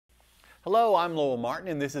Hello, I'm Lowell Martin,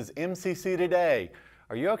 and this is MCC Today.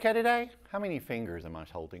 Are you okay today? How many fingers am I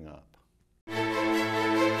holding up?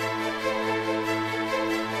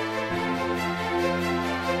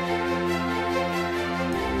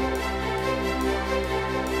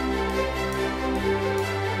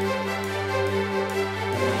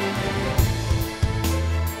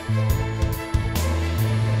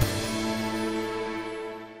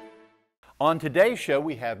 On today's show,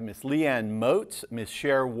 we have Miss LeAnne Motes, Miss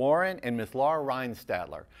Cher and Miss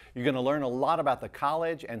Reinstatler. You're going to learn a lot about the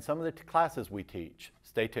college and some of the classes we teach.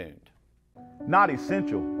 Stay tuned. Not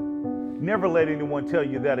essential. Never let anyone tell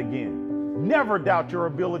you that again. Never doubt your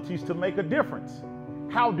abilities to make a difference.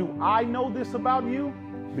 How do I know this about you?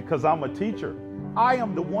 Because I'm a teacher. I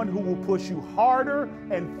am the one who will push you harder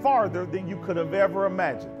and farther than you could have ever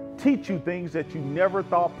imagined. Teach you things that you never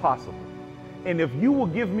thought possible. And if you will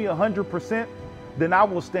give me 100%, then I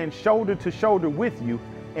will stand shoulder to shoulder with you,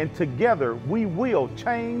 and together we will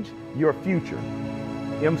change your future.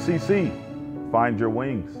 MCC, find your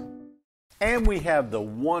wings. And we have the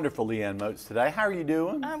wonderful LeAnne Motes today. How are you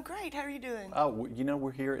doing? I'm great. How are you doing? Oh, you know,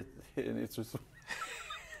 we're here, and it's just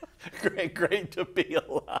great to be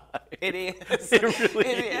alive. It is. It really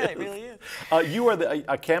is. Yeah, it really is. You are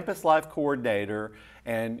a campus life coordinator,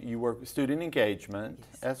 and you work with student engagement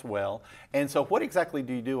as well. And so what exactly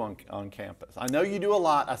do you do on campus? I know you do a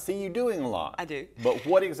lot. I see you doing a lot. I do. But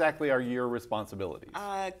what exactly are your responsibilities?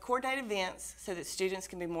 Coordinate events so that students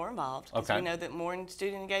can be more involved. Okay. Because we know that more in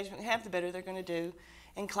student engagement have, the better they're going to do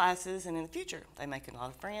in classes and in the future. They make a lot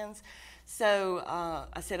of friends. So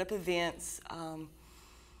I set up events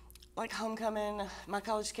like homecoming, My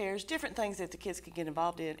College Cares, different things that the kids can get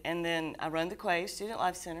involved in. And then I run the Quay Student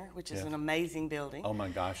Life Center, which is an amazing building. Oh my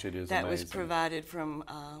gosh, it is that amazing. was provided from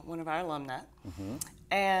one of our alumni.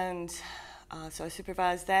 And so I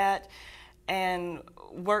supervise that and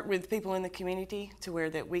work with people in the community to where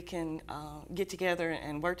that we can get together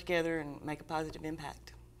and work together and make a positive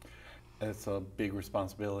impact. That's a big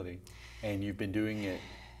responsibility. And you've been doing it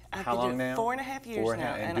how I've long been now? 4.5 years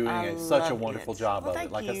now, and doing such a wonderful job well, of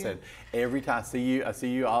it. Like you. I said, every time I see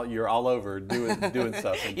you all, you're all over doing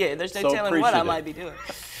stuff. Yeah, there's no telling what I might be doing.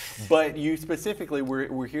 But you specifically,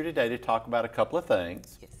 we're here today to talk about a couple of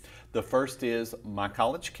things. Yes. The first is My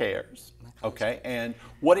College Cares. And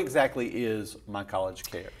what exactly is My College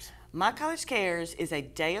Cares? My College Cares is a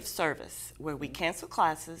day of service where we cancel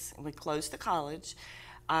classes and we close the college.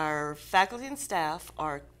 Our faculty and staff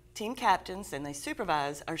are team captains, and they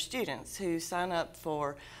supervise our students who sign up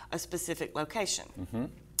for a specific location.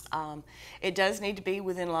 It does need to be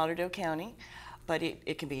within Lauderdale County, but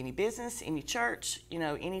it can be any business, any church, you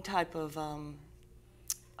know, any type of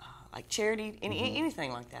like charity,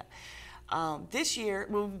 anything like that. This year,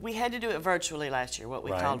 well, we had to do it virtually last year, what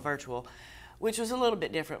we called virtual, which was a little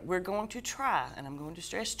bit different. We're going to try, and I'm going to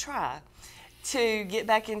stress try, to get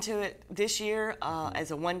back into it this year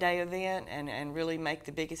as a one-day event and really make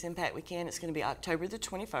the biggest impact we can. It's going to be October the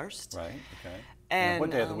 21st. Right, okay. And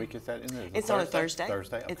what day of the week is that? It's on a Thursday.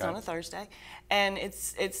 Thursday, okay. It's on a Thursday. And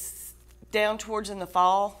it's down towards in the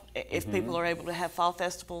fall, if people are able to have fall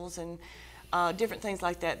festivals and different things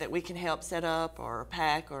like that that we can help set up or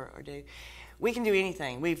pack or do. We can do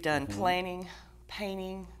anything. We've done planning,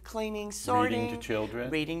 painting, cleaning, sorting,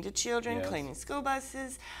 reading to children, Yes. cleaning school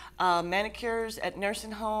buses, manicures at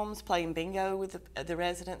nursing homes, playing bingo with the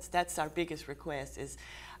residents. That's our biggest request, is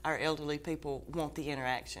our elderly people want the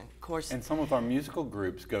interaction. Of course, and some of our musical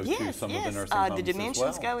groups go to some of the nursing homes the Dimensions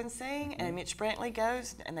as well. go and sing, and Mitch Brantley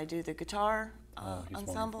goes, and they do the guitar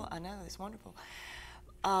ensemble. Wonderful. I know, it's wonderful.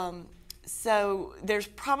 So there's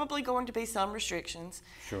probably going to be some restrictions.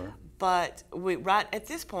 Sure. But right at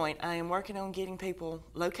this point, I am working on getting people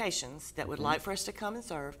locations that would like for us to come and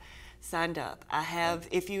serve signed up. I have,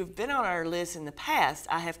 if you've been on our list in the past,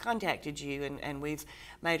 I have contacted you and we've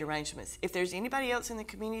made arrangements. If there's anybody else in the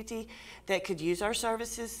community that could use our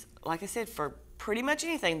services, like I said, for pretty much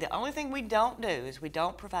anything, the only thing we don't do is we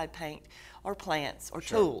don't provide paint or plants or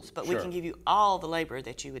tools, but we can give you all the labor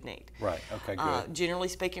that you would need. Right, okay, good. Generally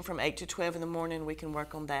speaking, from 8 to 12 in the morning, we can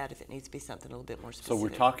work on that if it needs to be something a little bit more specific. So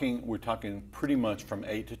we're talking pretty much from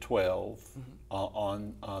 8 to 12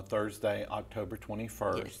 on Thursday, October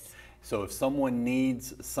 21st. Yes. So if someone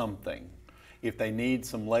needs something, if they need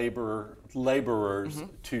some laborers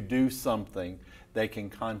to do something, they can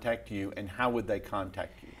contact you. And how would they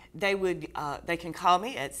contact you? They can call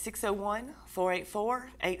me at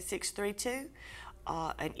 601-484-8632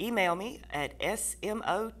 and email me at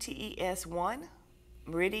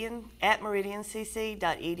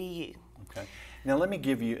smotes1meridian@meridiancc.edu. Okay. Now let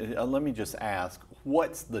me just ask,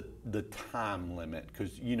 what's the time limit?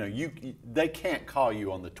 Because they can't call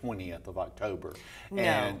you on the 20th of October, no,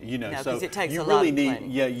 and no, so it takes you a really lot of need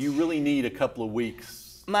planning. you really need a couple of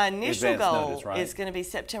weeks. My initial goal notice, right? is going to be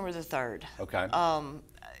September the 3rd. Okay.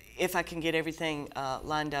 If I can get everything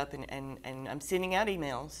lined up, and I'm sending out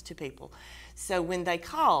emails to people. So when they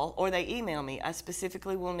call or they email me, I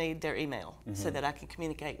specifically will need their email so that I can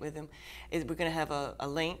communicate with them. We're going to have a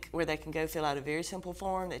link where they can go fill out a very simple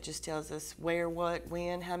form that just tells us where, what,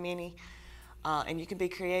 when, how many, and you can be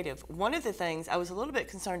creative. One of the things, I was a little bit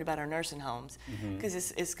concerned about our nursing homes because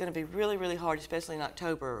it's going to be really, really hard, especially in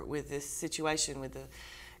October with this situation with the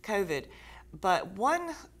COVID. But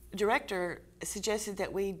one director suggested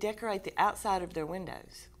that we decorate the outside of their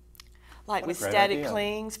windows, like with static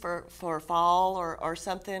clings for fall or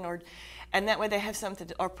something, and that way they have something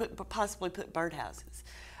to, or possibly put birdhouses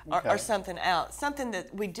or something out, something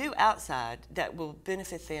that we do outside that will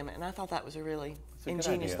benefit them. And I thought that was a really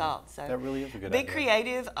ingenious thought. So that really is a good be idea.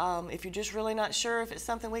 creative. If you're just really not sure if it's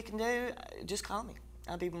something we can do, just call me.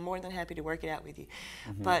 I'll be more than happy to work it out with you.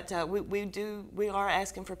 But we are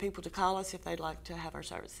asking for people to call us if they'd like to have our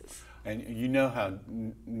services. And you know how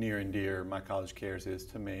near and dear My College Cares is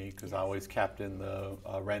to me, because I always captain the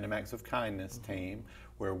Random Acts of Kindness team,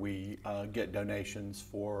 where we get donations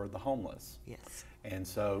for the homeless. Yes. And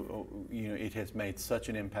so, it has made such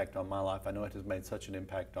an impact on my life. I know it has made such an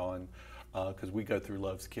impact on, because we go through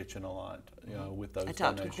Love's Kitchen a lot, with those donations. I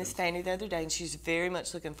talked with Miss Fanny the other day, and she's very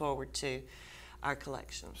much looking forward to our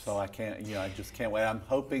collections. So I can't, I just can't wait. I'm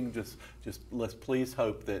hoping, let's please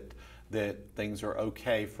hope that things are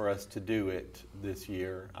okay for us to do it this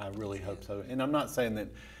year. I really hope so. And I'm not saying that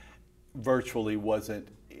virtually wasn't,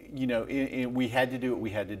 we had to do what we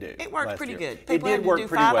had to do. It worked pretty year. good. People it did had to work do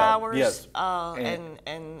pretty 5 well. hours, yes.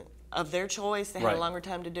 And of their choice, they had a longer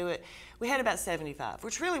time to do it. We had about 75,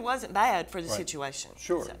 which really wasn't bad for the situation.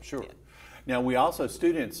 Sure, so, sure. Yeah. Now, we also,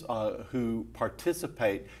 students who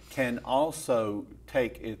participate can also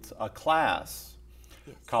take a class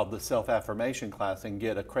called the self-affirmation class and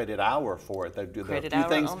get a credit hour for it. They do a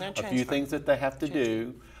few things that they have to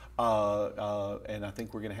do, and I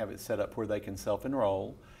think we're going to have it set up where they can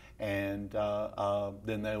self-enroll, and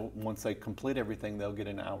then once they complete everything, they'll get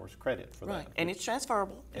an hour's credit for that. Right, and it's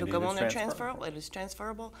transferable. It'll go on there transferable. It is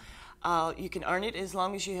transferable. You can earn it as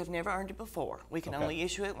long as you have never earned it before. We can only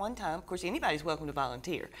issue it one time. Of course, anybody's welcome to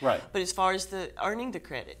volunteer. Right. But as far as the earning the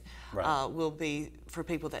credit, will be for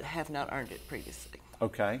people that have not earned it previously.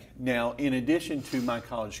 Okay. Now, in addition to My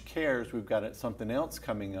College Cares, we've got something else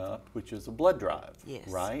coming up, which is a blood drive. Yes.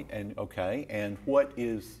 Right. And and what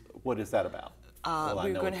is that about?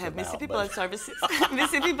 We're going to have Mississippi Blood Services,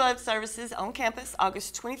 Mississippi Blood Services on campus,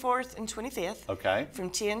 August 24th and 25th. Okay. From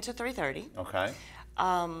 10 to 3:30. Okay.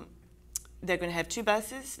 They're going to have 2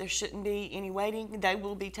 buses. There shouldn't be any waiting. They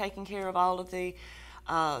will be taking care of all of the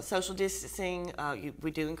social distancing. We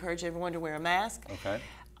do encourage everyone to wear a mask. Okay.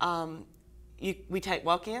 We take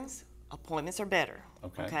walk-ins. Appointments are better.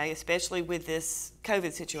 Okay. Especially with this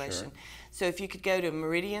COVID situation. Sure. So if you could go to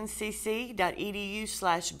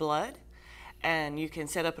meridiancc.edu/blood, and you can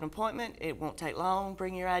set up an appointment. It won't take long.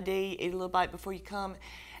 Bring your ID. Eat a little bite before you come.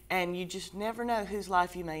 And you just never know whose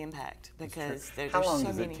life you may impact, because there's so many. How long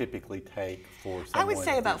does it typically take for someone? I would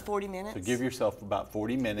say about 40 minutes. So give yourself about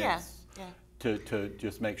 40 minutes Yeah. to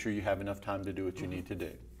just make sure you have enough time to do what you need to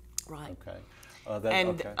do. Right. Okay.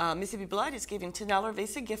 Mississippi Blood is giving $10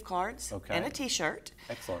 Visa gift cards and a T-shirt.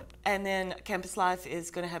 Excellent. And then Campus Life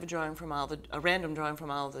is going to have a random drawing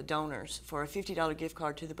from all the donors for a $50 gift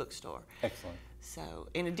card to the Bookstore. Excellent. So,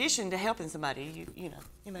 in addition to helping somebody, you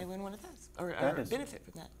may win one of those or benefit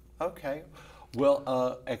from that. Okay.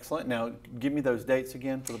 Well, excellent. Now, give me those dates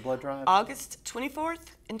again for the blood drive. August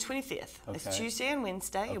 24th and 25th. Okay. It's Tuesday and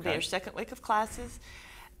Wednesday. It'll be our second week of classes.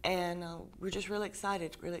 And we're just really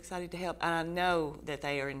excited to help. And I know that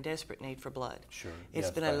they are in desperate need for blood. Sure. It's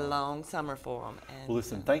been a long summer for them. And, well,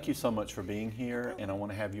 listen, thank you so much for being here. And I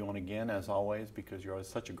want to have you on again, as always, because you're always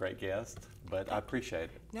such a great guest. But I appreciate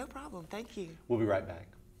it. No problem. Thank you. We'll be right back.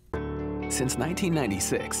 Since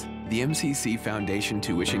 1996, the MCC Foundation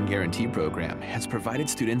Tuition Guarantee Program has provided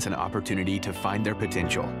students an opportunity to find their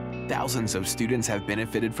potential. Thousands of students have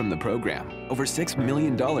benefited from the program. Over $6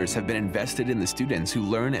 million have been invested in the students who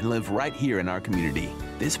learn and live right here in our community.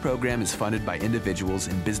 This program is funded by individuals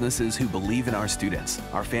and businesses who believe in our students,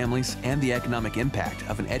 our families, and the economic impact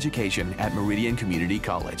of an education at Meridian Community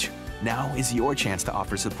College. Now is your chance to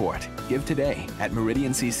offer support. Give today at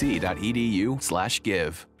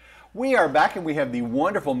meridiancc.edu/give. We are back, and we have the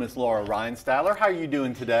wonderful Miss Laura Reinstatler. How are you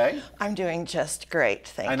doing today? I'm doing just great,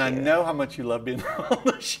 thank you. And I know how much you love being on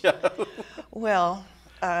the show. Well,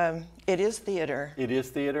 It is theater. It is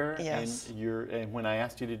theater? Yes. And when I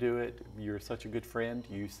asked you to do it, you're such a good friend,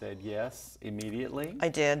 you said yes immediately. I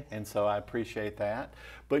did. And so I appreciate that.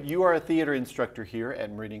 But you are a theater instructor here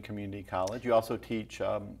at Meridian Community College. You also teach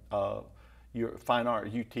your fine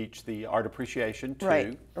art. You teach the art appreciation too.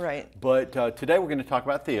 Right, right. But today we're going to talk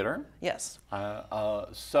about theater. Yes.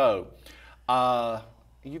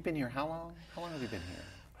 You've been here how long? How long have you been here?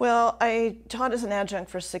 Well, I taught as an adjunct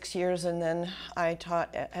for 6 years, and then I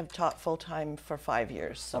have taught full-time for 5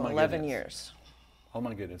 years, so 11 years. Oh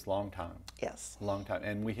my goodness, long time. Yes. Long time.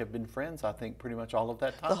 And we have been friends, I think, pretty much all of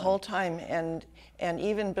that time. The whole time, and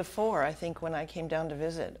even before, I think, when I came down to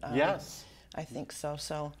visit. Yes. I think so.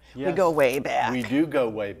 So yes. we go way back. We do go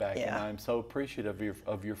way back, Yeah. and I'm so appreciative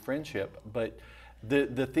of your friendship. But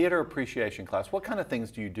the theater appreciation class, what kind of things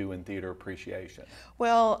do you do in theater appreciation?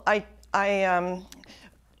 Well, I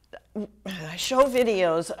show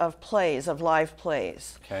videos of plays, of live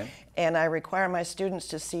plays. Okay. And I require my students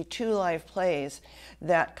to see 2 live plays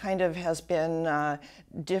that kind of has been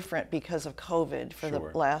different because of COVID for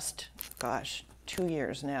Sure. the last, 2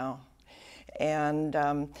 years now. And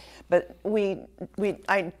but we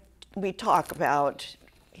talk about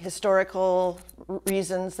historical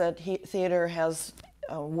reasons that theater has,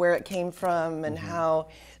 where it came from, and how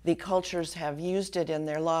the cultures have used it in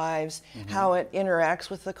their lives, how it interacts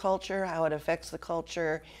with the culture, how it affects the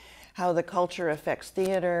culture, how the culture affects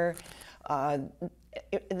theater.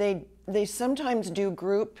 They sometimes do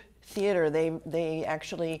group theater. They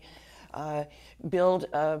actually build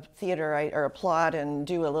a theater or a plot and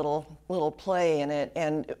do a little play in it,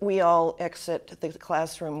 and we all exit the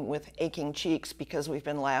classroom with aching cheeks because we've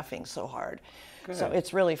been laughing so hard. Good. So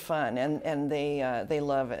it's really fun, and they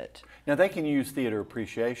love it. Now they can use theater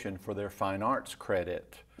appreciation for their fine arts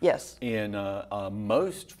credit. Yes. In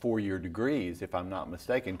most 4-year degrees, if I'm not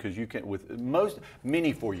mistaken, because you can with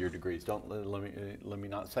many 4-year degrees. Let me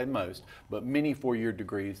not say most, but many 4-year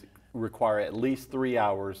degrees require at least 3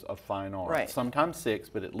 hours of fine art. Right. Sometimes 6,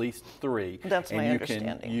 but at least 3. That's my understanding.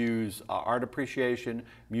 And you can use art appreciation,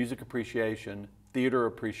 music appreciation, theater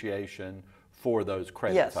appreciation for those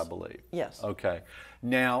credits, Yes. I believe. Yes. Okay.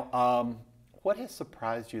 Now, what has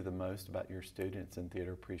surprised you the most about your students in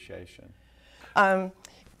theater appreciation?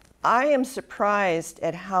 I am surprised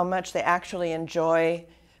at how much they actually enjoy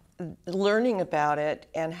learning about it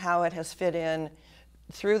and how it has fit in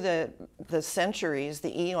through the centuries,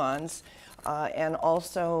 the eons, and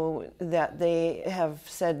also that they have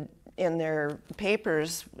said in their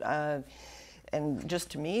papers, and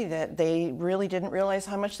just to me, that they really didn't realize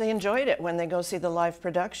how much they enjoyed it when they go see the live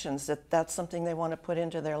productions, that's something they want to put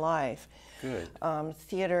into their life. Good.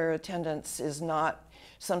 Theater attendance is not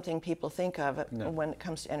something people think of when it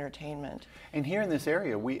comes to entertainment. And here in this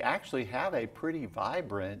area, we actually have a pretty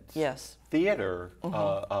vibrant Yes. theater. We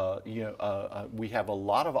have a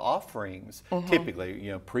lot of offerings.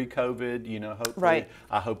 Typically, pre-COVID. Hopefully, Right.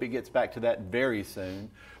 I hope it gets back to that very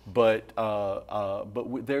soon. But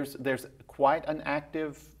there's quite an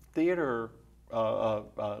active theater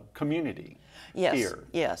community Yes. here,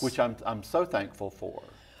 Yes. which I'm so thankful for.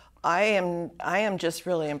 I am just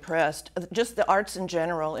really impressed. Just the arts in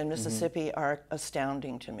general in Mississippi are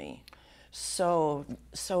astounding to me. So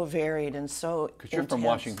varied and so Because you're from intense.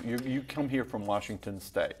 Washington, you come here from Washington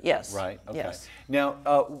State. Yes. Right. Okay. Yes.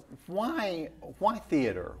 Now, why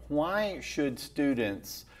theater? Why should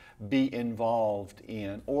students be involved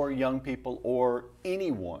in, or young people, or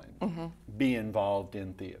anyone be involved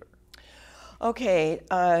in theater? Okay,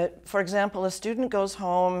 for example, a student goes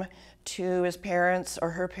home to his parents or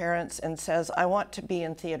her parents and says, I want to be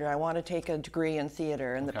in theater, I want to take a degree in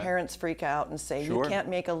theater, and the parents freak out and say, Sure. you can't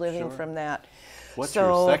make a living Sure. from that. What's So,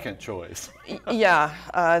 your second choice?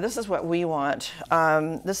 this is what we want.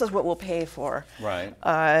 This is what we'll pay for. Right.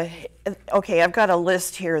 Okay, I've got a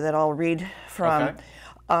list here that I'll read from.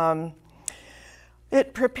 Okay.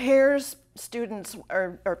 It prepares students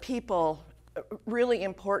or people really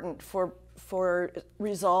important for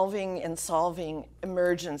resolving and solving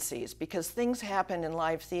emergencies, because things happen in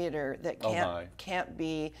live theater that can't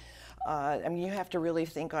be, you have to really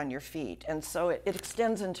think on your feet. And so it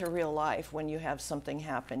extends into real life when you have something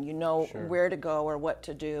happen. You know where to go or what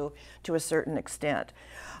to do to a certain extent.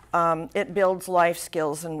 It builds life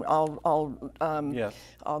skills, and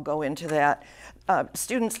I'll go into that.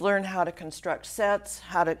 Students learn how to construct sets,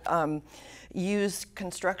 how to use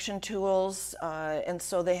construction tools, and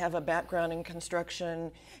so they have a background in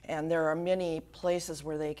construction, and there are many places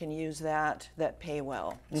where they can use that pay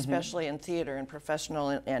well, especially in theater and professional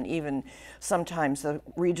and even sometimes the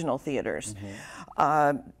regional theaters.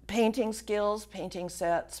 Painting skills, painting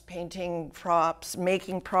sets, painting props,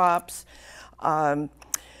 making props.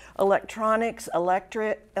 electronics,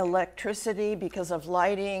 electricity because of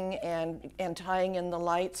lighting and tying in the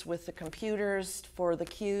lights with the computers for the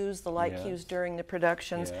cues, the light cues during the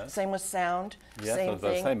productions. Yes. Same with sound, Yes, same as I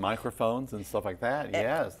thing. say, microphones and stuff like that,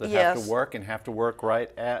 yes, that yes. have to work right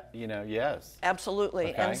at, yes.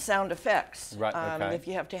 Absolutely, Okay. and sound effects. Right, okay. If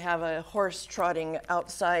you have to have a horse trotting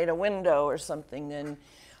outside a window or something, then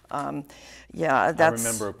yeah, that's... I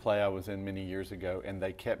remember a play I was in many years ago, and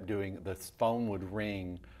they kept doing, the phone would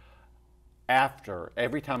ring after,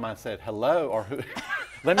 every time I said hello, or who,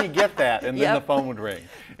 let me get that, and then the phone would ring.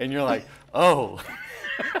 And you're like, oh.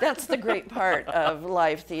 That's the great part of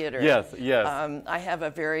live theater. Yes, yes. I have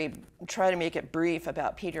try to make it brief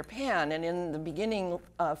about Peter Pan, and in the beginning,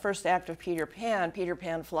 first act of Peter Pan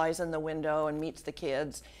flies in the window and meets the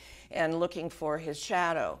kids and looking for his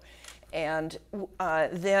shadow. And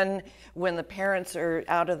then when the parents are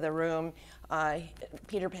out of the room,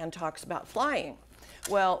 Peter Pan talks about flying.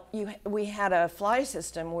 Well, we had a fly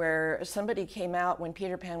system where somebody came out when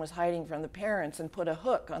Peter Pan was hiding from the parents and put a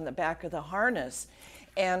hook on the back of the harness.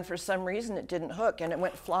 And for some reason it didn't hook, and it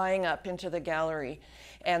went flying up into the gallery.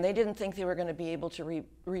 And they didn't think they were going to be able to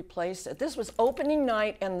replace it. This was opening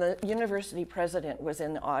night, and the university president was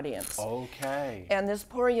in the audience. Okay. And this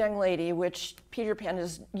poor young lady, which Peter Pan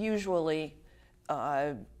is usually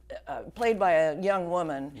played by a young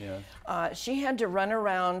woman, she had to run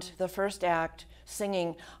around the first act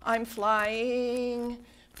singing, "I'm flying."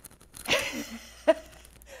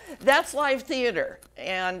 That's live theater,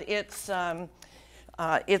 and it's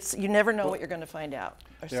you never know what you're going to find out.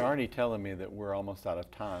 They're already telling me that we're almost out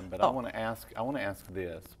of time, but I want to ask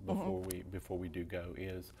this before we do go,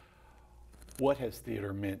 is what has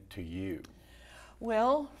theater meant to you?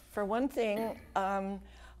 Well, for one thing,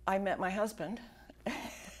 I met my husband.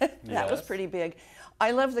 That was pretty big. I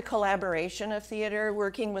love the collaboration of theater,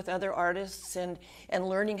 working with other artists and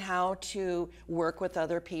learning how to work with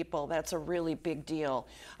other people. That's a really big deal.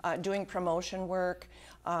 Doing promotion work,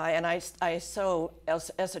 and I sew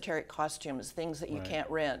esoteric costumes, things that you can't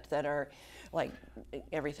rent, that are like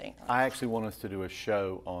everything. I actually want us to do a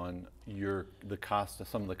show on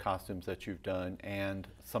some of the costumes that you've done and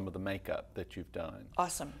some of the makeup that you've done.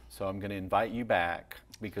 Awesome. So I'm going to invite you back,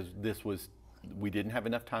 because we didn't have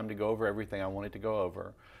enough time to go over everything I wanted to go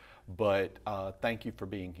over, but thank you for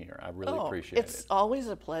being here. I really appreciate it. It's always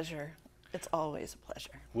a pleasure. It's always a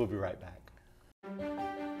pleasure. We'll be right back.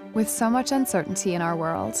 With so much uncertainty in our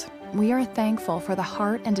world, we are thankful for the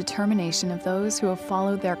heart and determination of those who have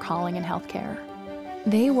followed their calling in healthcare.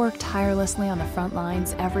 They work tirelessly on the front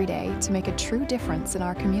lines every day to make a true difference in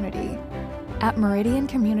our community. At Meridian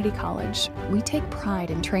Community College, we take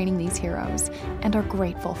pride in training these heroes and are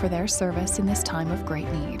grateful for their service in this time of great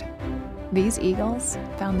need. These eagles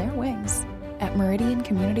found their wings at Meridian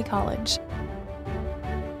Community College.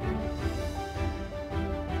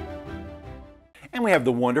 And we have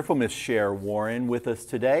the wonderful Miss Cher Warren with us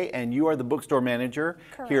today, and you are the bookstore manager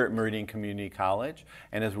here at Meridian Community College.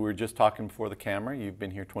 And as we were just talking before the camera, you've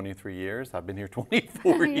been here 23 years. I've been here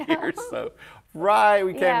 24 years. So,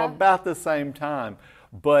 we came about the same time.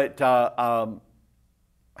 But how's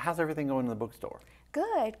everything going in the bookstore?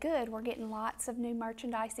 Good, good. We're getting lots of new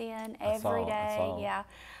merchandise in every day. Yeah.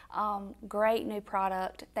 Great new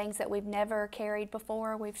product, things that we've never carried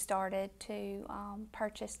before. We've started to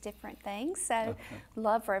purchase different things. So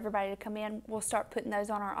love for everybody to come in. We'll start putting those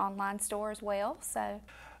on our online store as well. So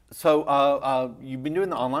you've been doing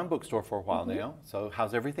the online bookstore for a while now. So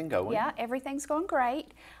how's everything going? Yeah, everything's going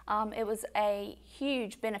great. It was a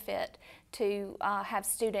huge benefit to have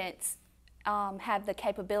students have the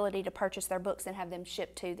capability to purchase their books and have them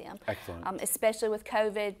shipped to them. Excellent. Especially with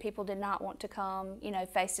COVID, people did not want to come,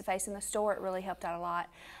 face to face in the store. It really helped out a lot.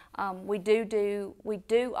 We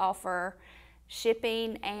do offer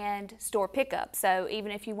shipping and store pickup. So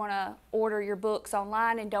even if you want to order your books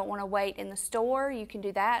online and don't want to wait in the store, you can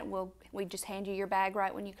do that. We just hand you your bag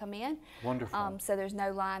right when you come in. Wonderful. So there's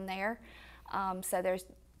no line there. So there's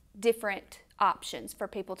different options for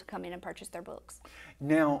people to come in and purchase their books.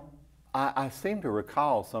 Now, I seem to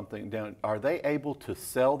recall something down. Are they able to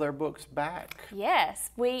sell their books back? Yes,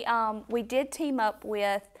 we did team up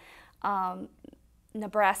with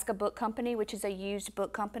Nebraska Book Company, which is a used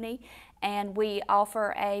book company, and we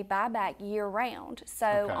offer a buyback year-round.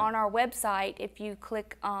 So on our website, if you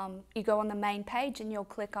click, you go on the main page and you'll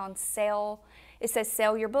click on sell. It says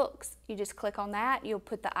sell your books. You just click on that. You'll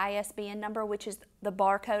put the ISBN number, which is the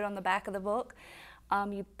barcode on the back of the book.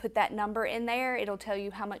 You put that number in there, it'll tell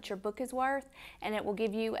you how much your book is worth, and it will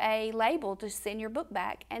give you a label to send your book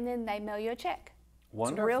back, and then they mail you a check.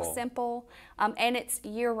 Wonderful. It's real simple, and it's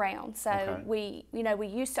year-round. So we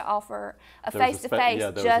used to offer a There was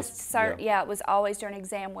face-to-face yeah, it was always during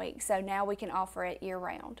exam week. So now we can offer it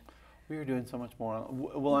year-round. We were doing so much more.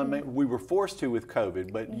 Well, I mean, we were forced to with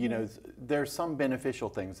COVID, but you know, there's some beneficial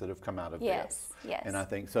things that have come out of this. Yes. And I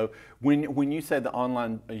think so. When you said the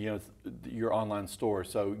online, you know, your online store,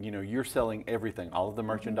 so you know, you're selling everything, all of the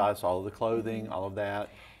merchandise, all of the clothing, all of that.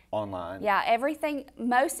 Online. Yeah, everything,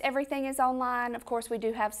 most everything is online. Of course, we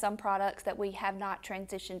do have some products that we have not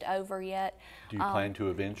transitioned over yet. Do you plan to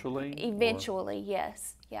eventually? Eventually,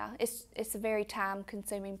 yes. Yeah, it's a very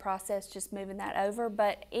time-consuming process just moving that over,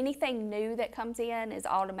 but anything new that comes in is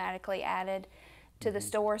automatically added to the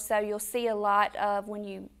store. So you'll see a lot of, when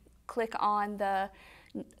you click on the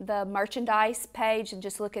merchandise page and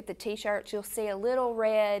just look at the t-shirts, you'll see a little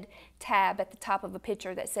red tab at the top of a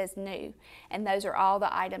picture that says new, and those are all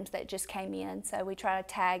the items that just came in. So we try to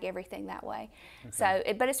tag everything that way. So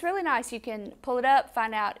but it's really nice. You can pull it up,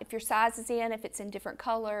 find out if your size is in, if it's in different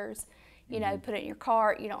colors, you know, put it in your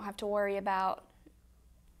cart. You don't have to worry about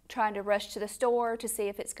trying to rush to the store to see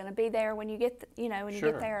if it's going to be there when you get you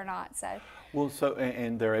get there or not. So well, so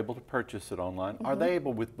and they're able to purchase it online. Are they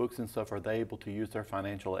able, with books and stuff, are they able to use their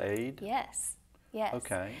financial aid? Yes. Yes.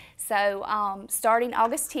 Okay. So starting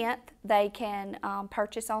August 10th, they can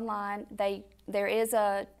purchase online. There is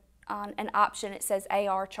an option. It says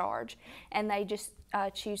AR charge, and they just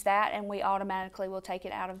choose that, and we automatically will take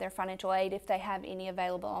it out of their financial aid if they have any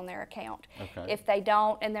available on their account. Okay. If they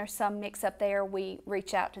don't, and there's some mix up there, we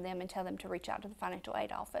reach out to them and tell them to reach out to the financial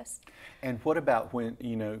aid office. And what about when,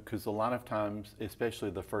 you know, because a lot of times,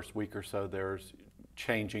 especially the first week or so, there's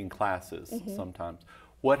changing classes sometimes.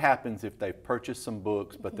 What happens if they've purchased some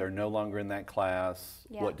books but they're no longer in that class?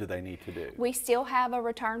 Yeah. What do they need to do? We still have a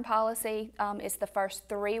return policy. It's the first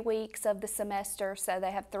 3 weeks of the semester, so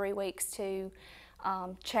they have 3 weeks to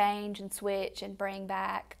change and switch and bring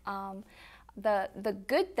back. The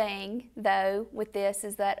good thing, though, with this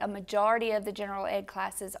is that a majority of the general ed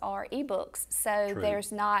classes are ebooks, so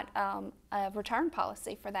there's not a return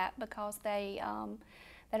policy for that because they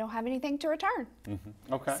don't have anything to return.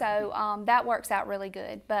 Okay. So that works out really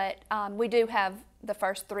good, but we do have the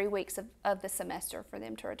first 3 weeks of the semester for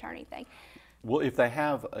them to return anything. Well, if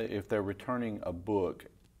they're returning a book,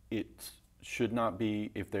 it should not be,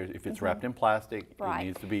 if it's wrapped in plastic, right. It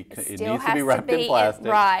needs to be wrapped in plastic.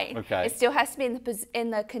 Right. Okay. It still has to be in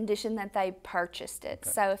the condition that they purchased it. Okay.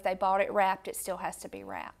 So if they bought it wrapped, it still has to be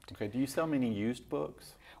wrapped. Okay. Do you sell many used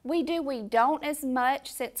books? We do. We don't as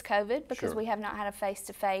much since COVID because we have not had a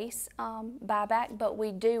face-to-face buyback, but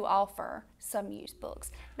we do offer some used books.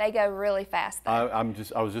 They go really fast though.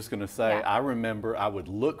 I was just going to say, I remember I would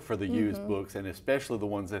look for the used books, and especially the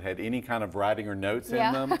ones that had any kind of writing or notes in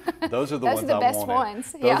them. Those are the ones I wanted. Those are the best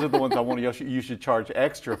ones. Those are the ones I wanted. You should charge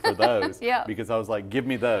extra for those because I was like, give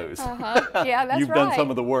me those. Yeah, that's You've right. done some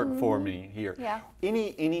of the work for me here. Yeah.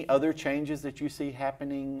 Any other changes that you see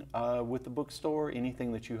happening with the bookstore?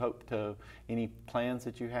 Anything that you hope to, any plans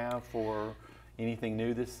that you have for anything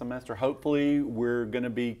new this semester? Hopefully we're going to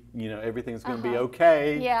be, everything's going to be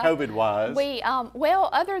okay, COVID-wise. We, well,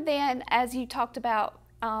 other than, as you talked about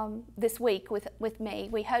this week with me,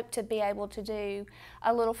 we hope to be able to do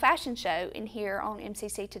a little fashion show in here on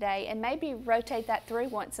MCC Today and maybe rotate that through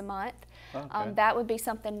once a month. Okay. That would be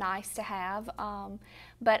something nice to have.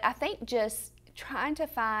 But I think just trying to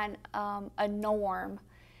find a norm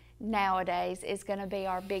nowadays is going to be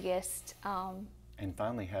our biggest. And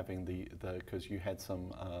finally having because you had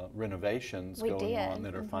some renovations going on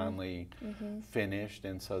that are finally finished,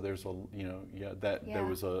 and so there's there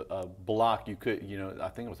was a block you could, I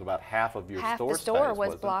think it was about half of your store space. Half the store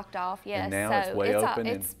was blocked off, yes. And now it's way open.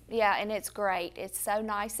 And it's great. It's so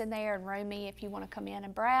nice in there and roomy. If you want to come in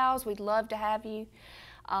and browse, we'd love to have you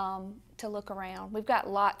to look around. We've got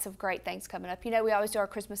lots of great things coming up. We always do our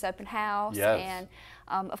Christmas open house, and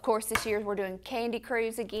of course this year we're doing Candy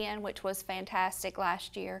Cruise again, which was fantastic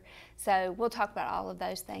last year. So we'll talk about all of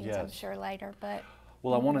those things, I'm sure, later. But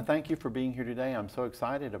well, I want to thank you for being here today. I'm so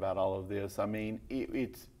excited about all of this. I mean,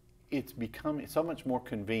 it's become so much more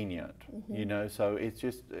convenient, so it's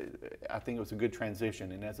just, I think it was a good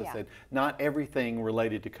transition. And as I said, not everything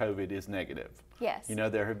related to COVID is negative. Yes.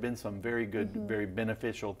 There have been some very good, very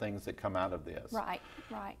beneficial things that come out of this. Right,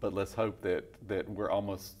 right. But let's hope that we're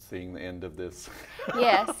almost seeing the end of this.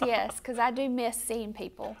 Yes, because I do miss seeing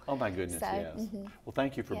people. Oh my goodness, yes. Well,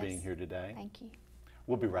 thank you for being here today. Thank you.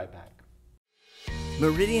 We'll be right back.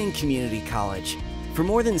 Meridian Community College. For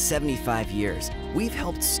more than 75 years, we've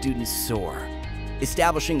helped students soar.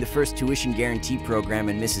 Establishing the first tuition guarantee program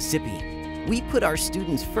in Mississippi, we put our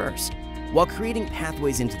students first. while creating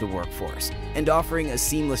pathways into the workforce and offering a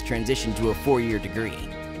seamless transition to a 4-year degree.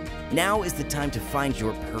 Now is the time to find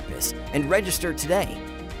your purpose and register today,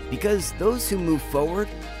 because those who move forward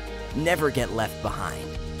never get left behind.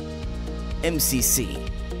 MCC,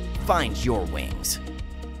 find your wings.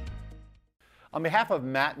 On behalf of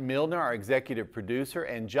Matt Milner, our executive producer,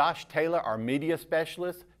 and Josh Taylor, our media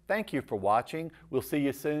specialist, thank you for watching. We'll see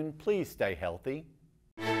you soon. Please stay healthy.